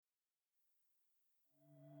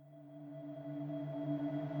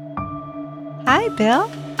Hi, Bill.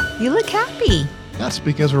 You look happy. That's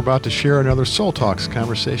because we're about to share another Soul Talks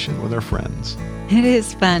conversation with our friends. It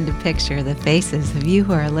is fun to picture the faces of you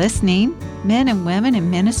who are listening, men and women in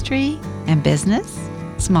ministry and business,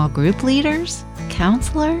 small group leaders,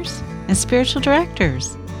 counselors, and spiritual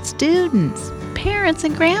directors, students, parents,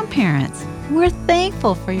 and grandparents. We're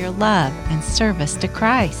thankful for your love and service to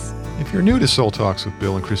Christ. If you're new to Soul Talks with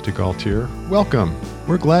Bill and Christy Gaultier, welcome.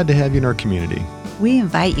 We're glad to have you in our community. We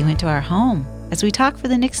invite you into our home as we talk for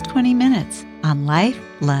the next 20 minutes on life,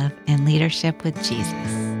 love, and leadership with Jesus.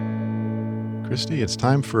 Christy, it's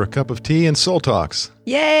time for a cup of tea and Soul Talks.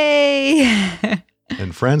 Yay!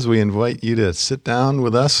 And friends, we invite you to sit down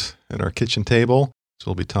with us at our kitchen table. So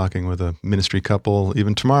we'll be talking with a ministry couple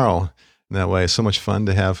even tomorrow. And that way, it's so much fun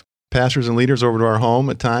to have pastors and leaders over to our home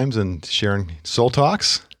at times and sharing Soul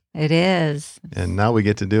Talks. It is. And now we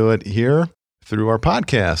get to do it here through our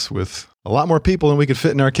podcast with a lot more people than we could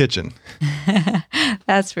fit in our kitchen.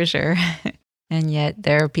 That's for sure. And yet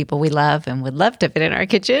there are people we love and would love to fit in our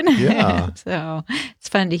kitchen. Yeah. So it's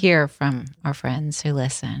fun to hear from our friends who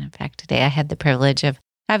listen. In fact, today I had the privilege of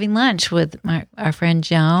having lunch with our friend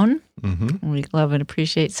Joan. Mm-hmm. We love and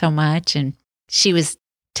appreciate so much. And she was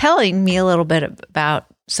telling me a little bit about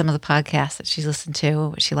some of the podcasts that she's listened to,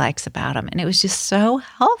 what she likes about them. And it was just so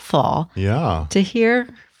helpful to hear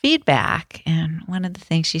feedback. And one of the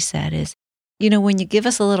things she said is, when you give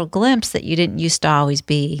us a little glimpse that you didn't used to always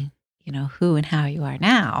be, who and how you are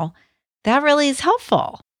now, that really is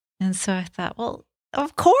helpful. And so I thought, well,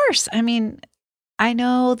 of course. I mean, I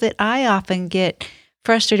know that I often get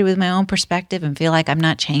frustrated with my own perspective and feel like I'm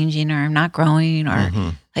not changing or I'm not growing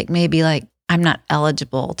or maybe I'm not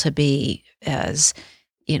eligible to be as,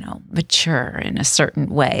 mature in a certain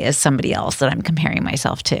way as somebody else that I'm comparing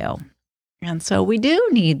myself to. And so we do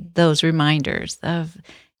need those reminders of,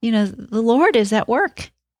 the Lord is at work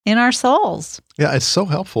in our souls. Yeah, it's so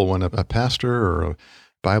helpful when a pastor or a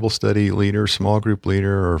Bible study leader, small group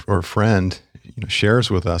leader, or friend, shares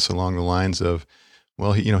with us along the lines of,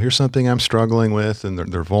 well, here's something I'm struggling with, and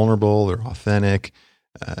they're vulnerable, they're authentic.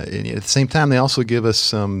 And at the same time, they also give us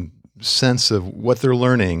some sense of what they're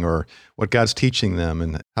learning or what God's teaching them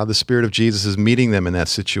and how the Spirit of Jesus is meeting them in that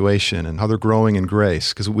situation and how they're growing in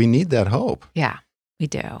grace, because we need that hope. Yeah, we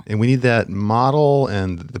do. And we need that model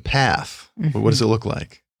and the path. Mm-hmm. What does it look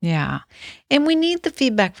like? Yeah. And we need the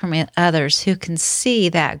feedback from others who can see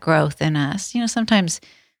that growth in us. Sometimes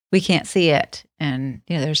we can't see it. And,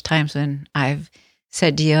 there's times when I've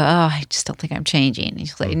said to you, I just don't think I'm changing. And you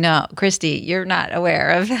say, no, Christy, you're not aware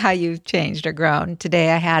of how you've changed or grown.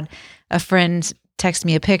 Today I had a friend text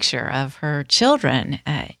me a picture of her children,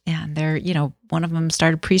 and they're, one of them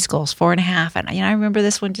started preschool, 4.5. And, I remember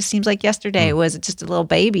this one just seems like yesterday. It was just a little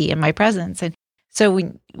baby in my presence. And so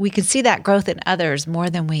we can see that growth in others more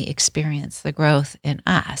than we experience the growth in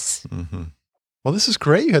us. Mm-hmm. Well, this is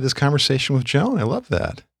great. You had this conversation with Joan. I love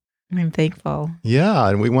that. I'm thankful. Yeah,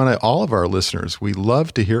 and we want all of our listeners, we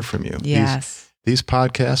love to hear from you. Yes. These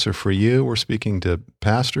podcasts are for you. We're speaking to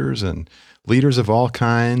pastors and leaders of all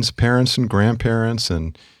kinds, parents and grandparents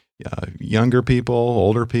and younger people,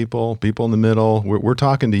 older people, people in the middle. We're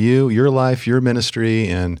talking to you, your life, your ministry,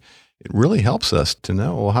 and it really helps us to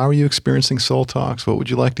know, well, how are you experiencing Soul Talks? What would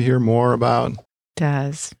you like to hear more about? It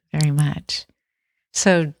does, very much.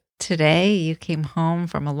 So today you came home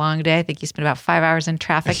from a long day. I think you spent about 5 hours in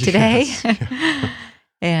traffic today. Yes.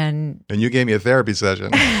 And you gave me a therapy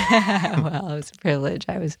session. Well, it was a privilege.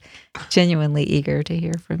 I was genuinely eager to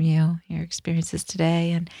hear from you, your experiences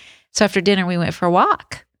today. And so after dinner, we went for a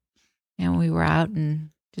walk. And we were out and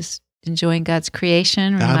just enjoying God's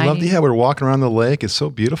creation. I love we're walking around the lake. It's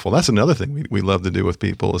so beautiful. That's another thing we love to do with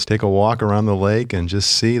people is take a walk around the lake and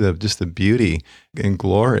just see the beauty and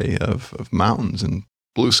glory of mountains and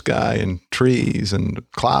blue sky and trees and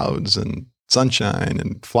clouds and sunshine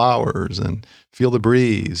and flowers and feel the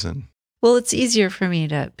breeze. Well, it's easier for me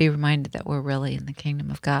to be reminded that we're really in the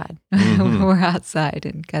kingdom of God. Mm-hmm. We're outside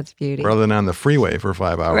in God's beauty. Rather than on the freeway for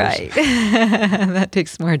 5 hours. Right. That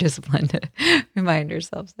takes more discipline to remind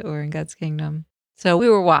ourselves that we're in God's kingdom. So we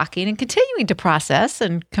were walking and continuing to process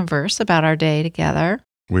and converse about our day together.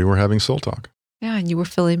 We were having Soul Talk. Yeah, and you were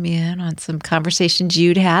filling me in on some conversations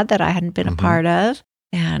you'd had that I hadn't been a part of.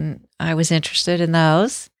 And I was interested in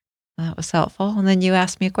those. That was helpful. And then you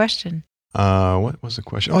asked me a question. What was the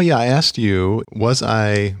question? Oh, yeah. I asked you, was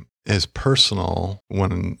I as personal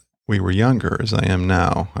when we were younger as I am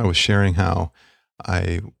now? I was sharing how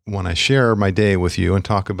when I share my day with you and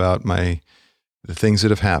talk about the things that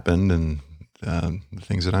have happened and the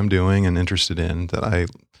things that I'm doing and interested in,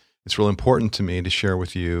 it's real important to me to share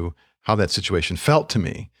with you how that situation felt to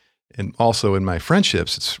me. And also in my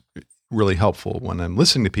friendships, it's really helpful when I'm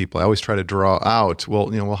listening to people. I always try to draw out,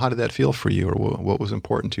 well, how did that feel for you? Or what was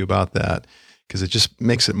important to you about that? Because it just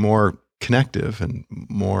makes it more connective and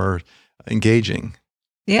more engaging.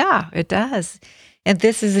 Yeah, it does. And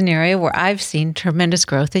this is an area where I've seen tremendous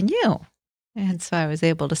growth in you. And so I was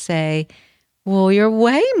able to say, well, you're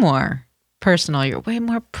way more personal. You're way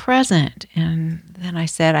more present. And then I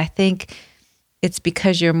said, I think it's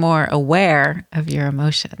because you're more aware of your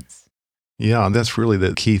emotions. Yeah, and that's really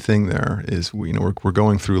the key thing there is, we're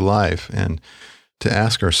going through life, and to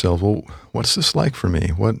ask ourselves, well, what's this like for me?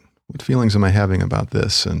 What feelings am I having about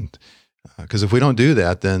this? And because if we don't do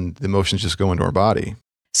that, then the emotions just go into our body.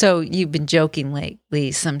 So you've been joking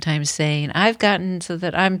lately, sometimes saying, I've gotten so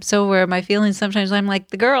that I'm so aware of my feelings. Sometimes I'm like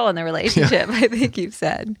the girl in the relationship, I think you've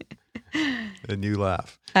said. And you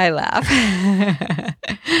laugh. I laugh.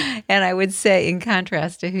 And I would say, in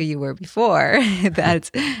contrast to who you were before,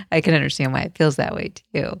 I can understand why it feels that way to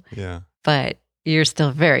you. Yeah. But you're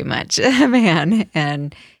still very much a man,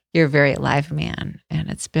 and you're a very alive man. And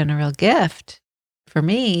it's been a real gift for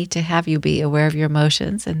me to have you be aware of your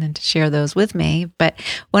emotions and then to share those with me. But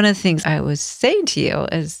one of the things I was saying to you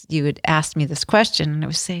as you had asked me this question, and I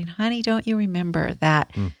was saying, honey, don't you remember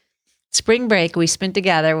that spring break we spent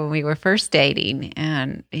together when we were first dating?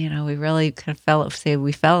 And, we really kind of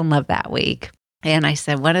we fell in love that week. And I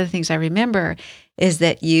said, one of the things I remember is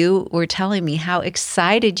that you were telling me how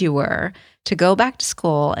excited you were to go back to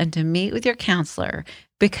school and to meet with your counselor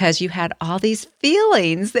because you had all these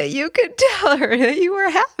feelings that you could tell her that you were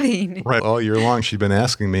having. Right. All year long, she'd been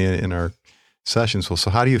asking me in our sessions, well,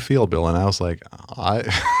 so how do you feel, Bill? And I was like,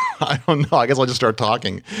 I don't know. I guess I'll just start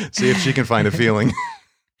talking, see if she can find a feeling.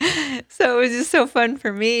 So it was just so fun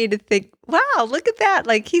for me to think, wow, look at that.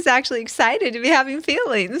 Like, he's actually excited to be having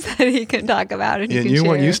feelings that he can talk about and you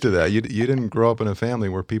weren't used to that. You didn't grow up in a family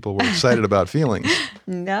where people were excited about feelings.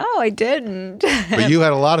 No, I didn't. But you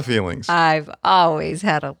had a lot of feelings. I've always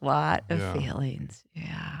had a lot of feelings.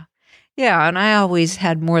 Yeah. Yeah, and I always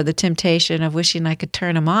had more the temptation of wishing I could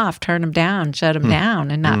turn them off, turn them down, shut them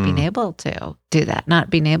down, and not being able to do that, not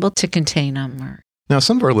being able to contain them. Now,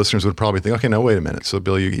 some of our listeners would probably think, okay, now wait a minute. So,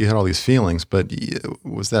 Bill, you had all these feelings, but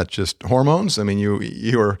was that just hormones? I mean,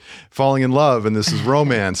 you were falling in love, and this is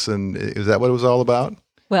romance, and is that what it was all about?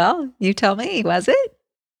 Well, you tell me, was it?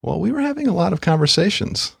 Well, we were having a lot of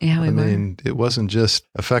conversations. Yeah, we were. I mean, it wasn't just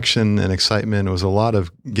affection and excitement. It was a lot of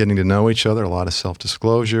getting to know each other, a lot of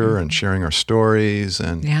self-disclosure and sharing our stories,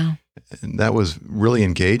 and that was really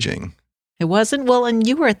engaging. It wasn't? Well, and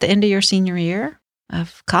you were at the end of your senior year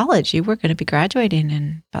of college. You were going to be graduating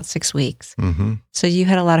in about 6 weeks. Mm-hmm. So you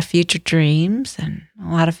had a lot of future dreams and a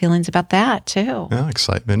lot of feelings about that too. Yeah,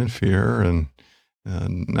 excitement and fear and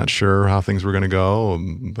not sure how things were going to go,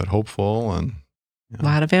 but hopeful and a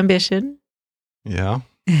lot of ambition. Yeah.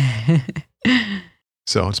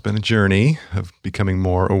 So it's been a journey of becoming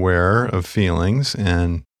more aware of feelings,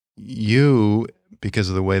 and you, because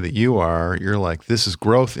of the way that you're like, this is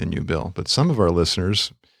growth in you, Bill. But some of our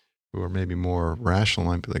listeners who are maybe more rational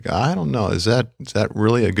might be like, I don't know, is that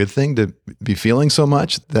really a good thing to be feeling so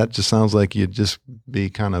much? That just sounds like you'd just be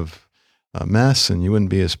kind of a mess and you wouldn't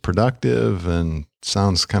be as productive and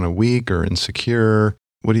sounds kind of weak or insecure.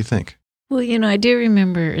 What do you think? Well, I do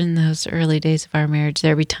remember in those early days of our marriage,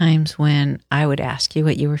 there'd be times when I would ask you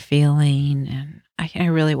what you were feeling, and I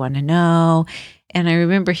really want to know. And I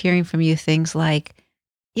remember hearing from you things like,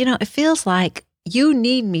 it feels like you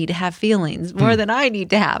need me to have feelings more than I need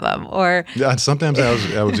to have them. Or sometimes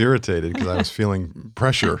I was irritated because I was feeling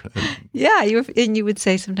pressure. Yeah, you would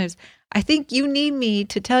say sometimes, I think you need me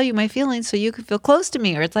to tell you my feelings so you can feel close to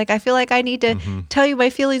me. Or it's like, I feel like I need to tell you my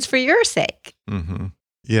feelings for your sake. Mm-hmm.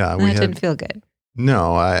 Yeah, that didn't feel good.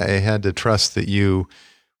 No, I had to trust that you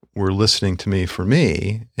were listening to me for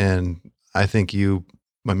me, and I think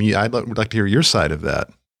I'd like to hear your side of that.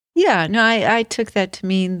 Yeah, no, I took that to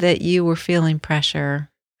mean that you were feeling pressure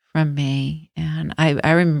from me, and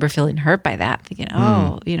I remember feeling hurt by that, thinking,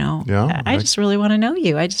 I just really want to know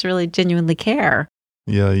you. I just really genuinely care.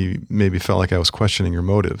 Yeah, you maybe felt like I was questioning your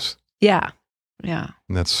motives. Yeah. And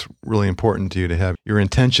that's really important to you to have your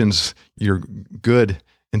intentions, your good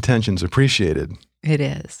intentions appreciated. It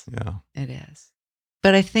is. Yeah. It is.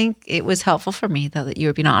 But I think it was helpful for me, though, that you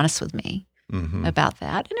were being honest with me about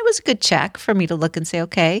that. And it was a good check for me to look and say,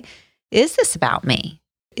 okay, is this about me?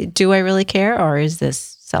 Do I really care? Or is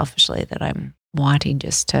this selfishly that I'm wanting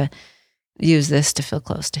just to use this to feel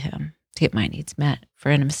close to him, to get my needs met for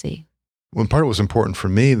intimacy? Well, part of what was important for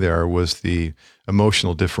me there was the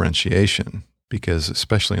emotional differentiation, because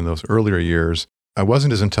especially in those earlier years, I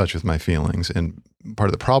wasn't as in touch with my feelings. And part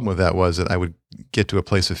of the problem with that was that I would get to a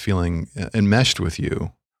place of feeling enmeshed with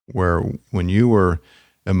you where when you were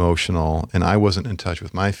emotional and I wasn't in touch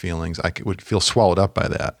with my feelings, would feel swallowed up by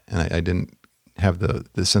that. And I didn't have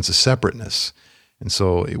the sense of separateness. And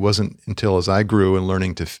so it wasn't until as I grew and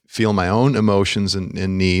learning to feel my own emotions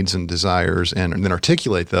and needs and desires and then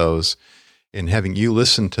articulate those, and having you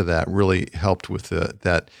listen to that really helped with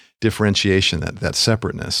that differentiation, that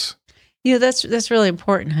separateness. That's really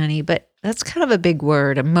important, honey, but that's kind of a big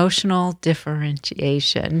word, emotional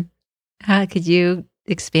differentiation. Could you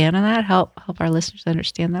expand on that? Help our listeners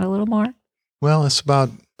understand that a little more? Well, it's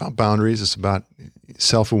about boundaries. It's about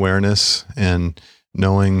self-awareness and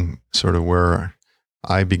knowing sort of where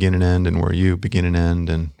I begin and end and where you begin and end,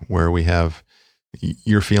 and where we have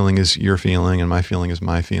your feeling is your feeling and my feeling is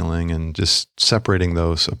my feeling, and just separating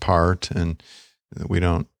those apart, and we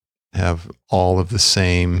don't have all of the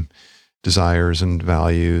same desires and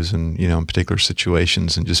values and, in particular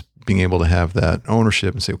situations, and just being able to have that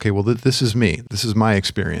ownership and say, okay, well, this is me. This is my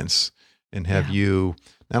experience. And have you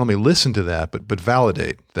not only listen to that, but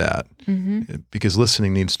validate that, because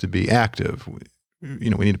listening needs to be active. We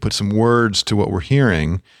need to put some words to what we're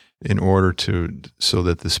hearing in order so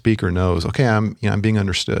that the speaker knows, okay, I'm being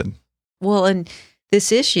understood. Well, and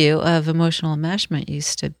this issue of emotional enmeshment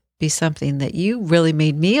used to be something that you really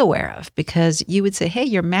made me aware of, because you would say, hey,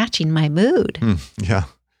 you're matching my mood. Yeah.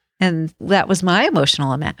 And that was my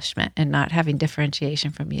emotional enmeshment and not having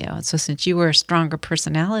differentiation from you. And so since you were a stronger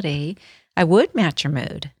personality, I would match your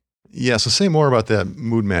mood. Yeah. So say more about that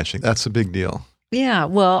mood matching. That's a big deal. Yeah.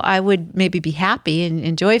 Well, I would maybe be happy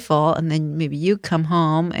and joyful, and then maybe you come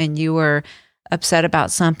home and you were upset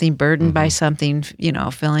about something, burdened by something,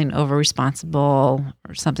 feeling over responsible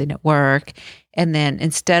or something at work. And then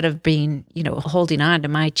instead of being, holding on to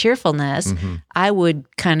my cheerfulness, I would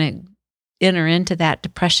kind of enter into that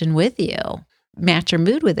depression with you, match your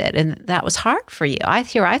mood with it. And that was hard for you. I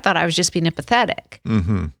thought I was just being empathetic,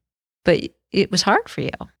 but it was hard for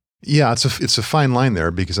you. Yeah, it's a fine line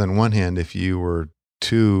there, because on one hand, if you were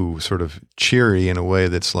too sort of cheery in a way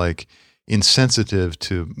that's like insensitive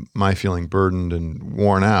to my feeling burdened and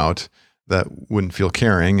worn out, that wouldn't feel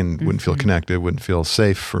caring and wouldn't feel connected, wouldn't feel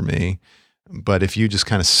safe for me. But if you just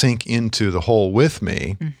kind of sink into the whole with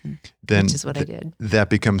me, then which is what I did.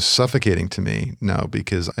 That becomes suffocating to me now,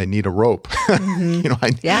 because I need a rope.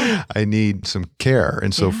 I need some care.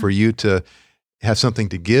 And so for you to have something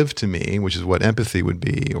to give to me, which is what empathy would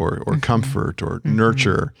be, or comfort, or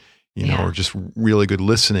nurture, or just really good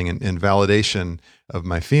listening and validation of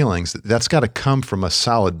my feelings, that's got to come from a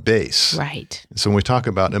solid base. Right. So when we talk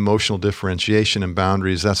about emotional differentiation and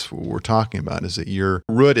boundaries, that's what we're talking about, is that you're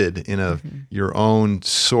rooted in your own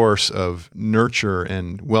source of nurture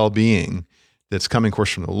and well-being that's coming, of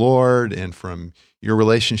course, from the Lord and from your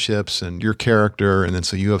relationships and your character. And then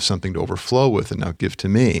so you have something to overflow with and now give to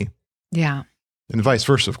me. Yeah. And vice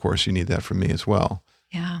versa, of course, you need that from me as well.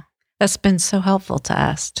 Yeah. That's been so helpful to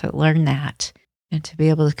us to learn that and to be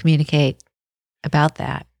able to communicate about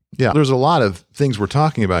that. Yeah, there's a lot of things we're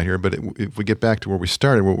talking about here, but if we get back to where we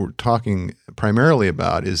started, what we're talking primarily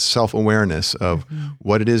about is self-awareness of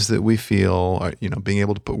what it is that we feel, being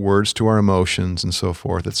able to put words to our emotions and so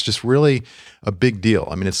forth. It's just really a big deal.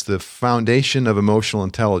 I mean, it's the foundation of emotional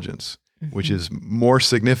intelligence, which is more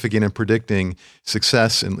significant in predicting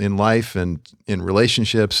success in life and in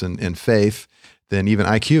relationships and faith than even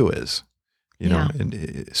IQ is.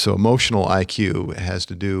 And so emotional IQ has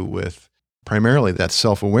to do with primarily that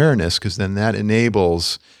self-awareness, because then that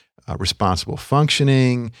enables responsible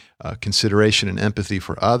functioning, consideration and empathy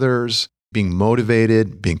for others, being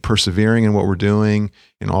motivated, being persevering in what we're doing,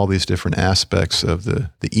 in all these different aspects of the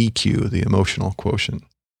EQ, the emotional quotient.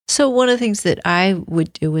 So one of the things that I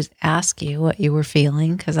would do was ask you what you were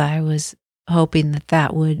feeling, because I was hoping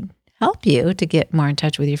that would help you to get more in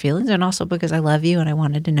touch with your feelings, and also because I love you and I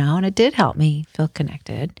wanted to know, and it did help me feel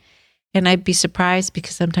connected. And I'd be surprised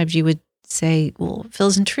because sometimes you would say, well, it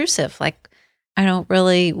feels intrusive. Like, I don't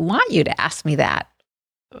really want you to ask me that.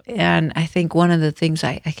 And I think one of the things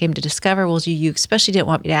I came to discover was you especially didn't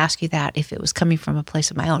want me to ask you that if it was coming from a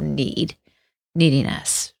place of my own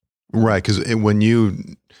neediness. Right, because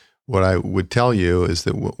what I would tell you is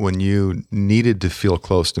that when you needed to feel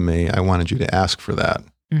close to me, I wanted you to ask for that.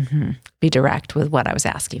 Be direct with what I was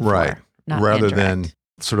asking for. Not rather indirect. than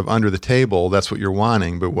sort of under the table, that's what you're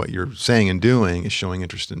wanting, but what you're saying and doing is showing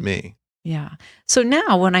interest in me. Yeah. So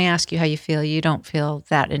now when I ask you how you feel, you don't feel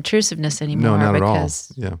that intrusiveness anymore. No, not at all.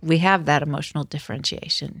 Because we have that emotional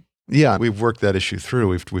differentiation. Yeah, we've worked that issue through.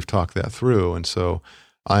 We've talked that through. And so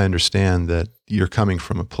I understand that you're coming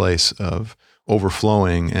from a place of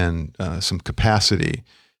overflowing and some capacity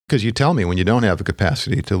Because you tell me when you don't have the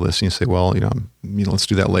capacity to listen, you say, well, let's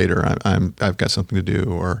do that later. I've got something to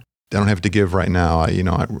do, or I don't have to give right now.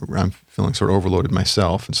 I'm feeling sort of overloaded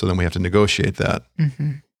myself. And so then we have to negotiate that.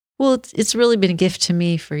 Mm-hmm. Well, it's really been a gift to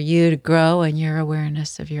me for you to grow in your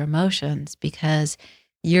awareness of your emotions, because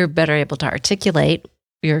you're better able to articulate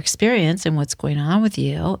your experience and what's going on with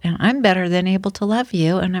you. And I'm better than able to love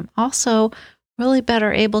you. And I'm also really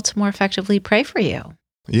better able to more effectively pray for you.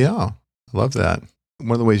 Yeah, I love that.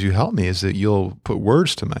 One of the ways you help me is that you'll put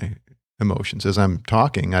words to my emotions. As I'm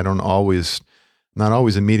talking, not always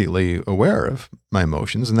immediately aware of my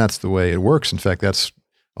emotions. And that's the way it works. In fact, that's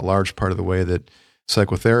a large part of the way that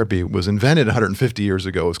psychotherapy was invented 150 years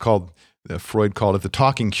ago. It was Freud called it the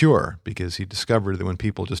talking cure, because he discovered that when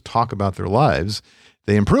people just talk about their lives,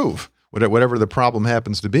 they improve. Whatever the problem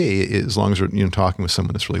happens to be, as long as you're talking with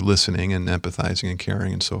someone that's really listening and empathizing and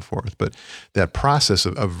caring and so forth. But that process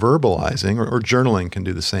of verbalizing or journaling can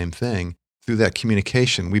do the same thing. Through that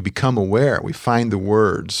communication, we become aware. We find the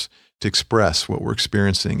words to express what we're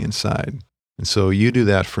experiencing inside. And so you do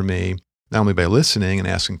that for me, not only by listening and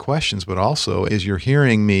asking questions, but also as you're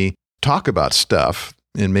hearing me talk about stuff,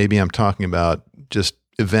 and maybe I'm talking about just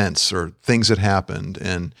events or things that happened,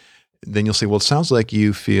 and then you'll say, well, it sounds like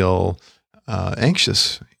you feel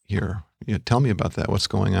anxious here. Tell me about that. What's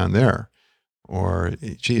going on there? Or,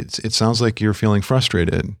 gee, it sounds like you're feeling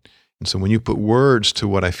frustrated. And so when you put words to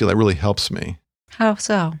what I feel, that really helps me. How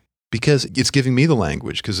so? Because it's giving me the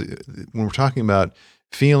language. Because when we're talking about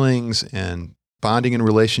feelings and bonding in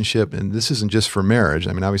relationship, and this isn't just for marriage.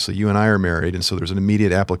 I mean, obviously you and I are married, and so there's an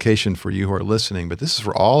immediate application for you who are listening, but this is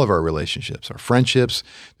for all of our relationships, our friendships,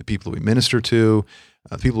 the people we minister to,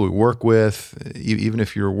 people we work with. Even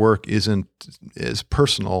if your work isn't as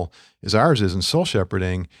personal as ours is in soul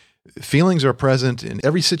shepherding, feelings are present in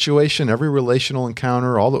every situation, every relational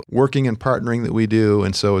encounter, all the working and partnering that we do.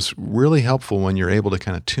 And so it's really helpful when you're able to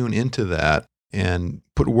kind of tune into that and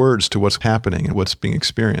put words to what's happening and what's being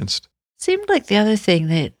experienced. Seemed like the other thing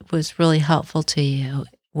that was really helpful to you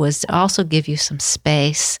was to also give you some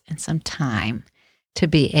space and some time to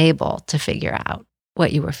be able to figure out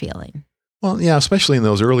what you were feeling. Well, yeah, especially in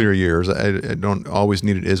those earlier years. I don't always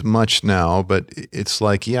need it as much now, but it's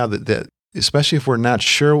like, yeah, that especially if we're not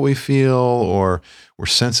sure what we feel, or we're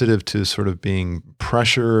sensitive to sort of being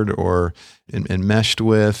pressured or enmeshed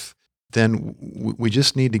with, then we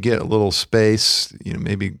just need to get a little space,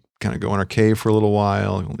 maybe kind of go in our cave for a little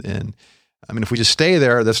while. And I mean, if we just stay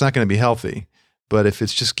there, that's not going to be healthy. But if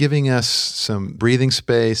it's just giving us some breathing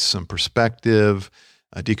space, some perspective,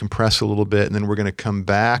 decompress a little bit, and then we're going to come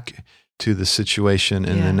back to the situation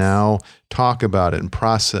and then now talk about it and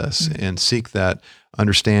process and seek that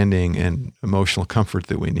understanding and emotional comfort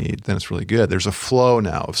that we need, then it's really good. There's a flow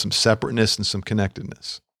now of some separateness and some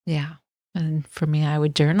connectedness. Yeah. And for me, I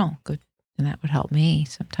would journal, and that would help me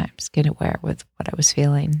sometimes get aware with what I was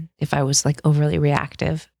feeling if I was like overly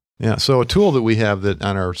reactive. Yeah. So a tool that we have that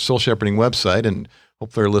on our Soul Shepherding website, and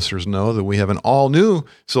hopefully our listeners know that we have an all new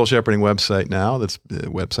Soul Shepherding website now. The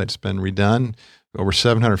website's been redone. Over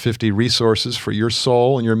 750 resources for your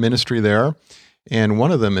soul and your ministry there. And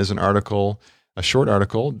one of them is a short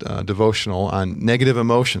article, devotional on negative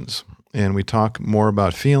emotions. And we talk more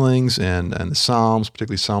about feelings and the Psalms,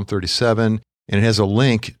 particularly Psalm 37. And it has a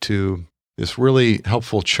link to this really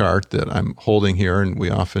helpful chart that I'm holding here, and we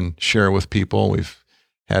often share with people. We've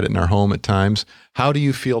had it in our home at times. How do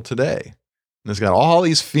you feel today? And it's got all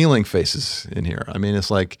these feeling faces in here. I mean,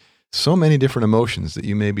 it's like so many different emotions that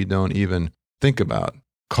you maybe don't even think about.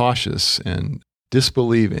 Cautious and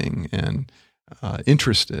disbelieving and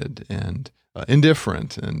interested and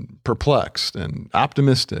indifferent and perplexed and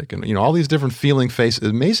optimistic and all these different feeling faces.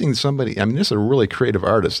 Amazing this is a really creative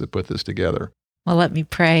artist that put this together. Well, let me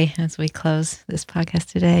pray as we close this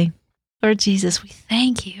podcast today. Lord Jesus, we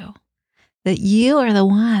thank you that you are the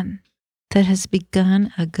one that has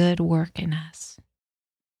begun a good work in us.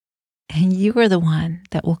 And you are the one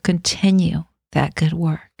that will continue that good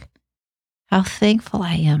work. How thankful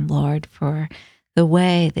I am, Lord, for the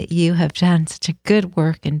way that you have done such a good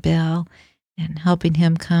work in Bill and helping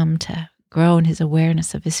him come to grow in his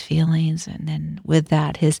awareness of his feelings, and then with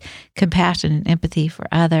that, his compassion and empathy for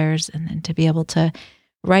others, and then to be able to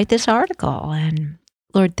write this article. And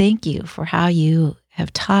Lord, thank you for how you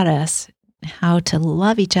have taught us how to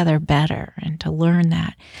love each other better and to learn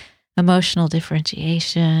that emotional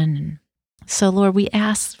differentiation. So, Lord, we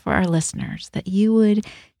ask for our listeners that you would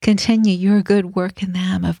continue your good work in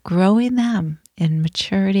them of growing them in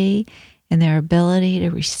maturity, in their ability to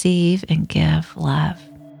receive and give love.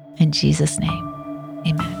 In Jesus' name,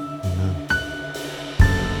 amen.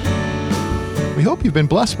 We We hope you've been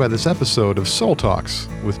blessed by this episode of Soul Talks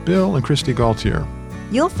with Bill and Christy Gaultier.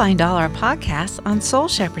 You'll find all our podcasts on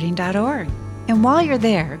soulshepherding.org. And while you're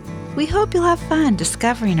there, we hope you'll have fun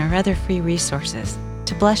discovering our other free resources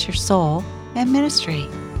to bless your soul and ministry.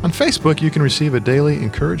 On Facebook, you can receive a daily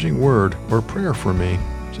encouraging word or prayer from me.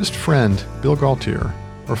 Just friend Bill Gaultier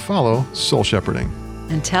or follow Soul Shepherding.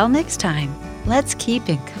 Until next time, let's keep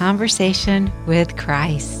in conversation with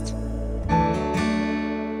Christ.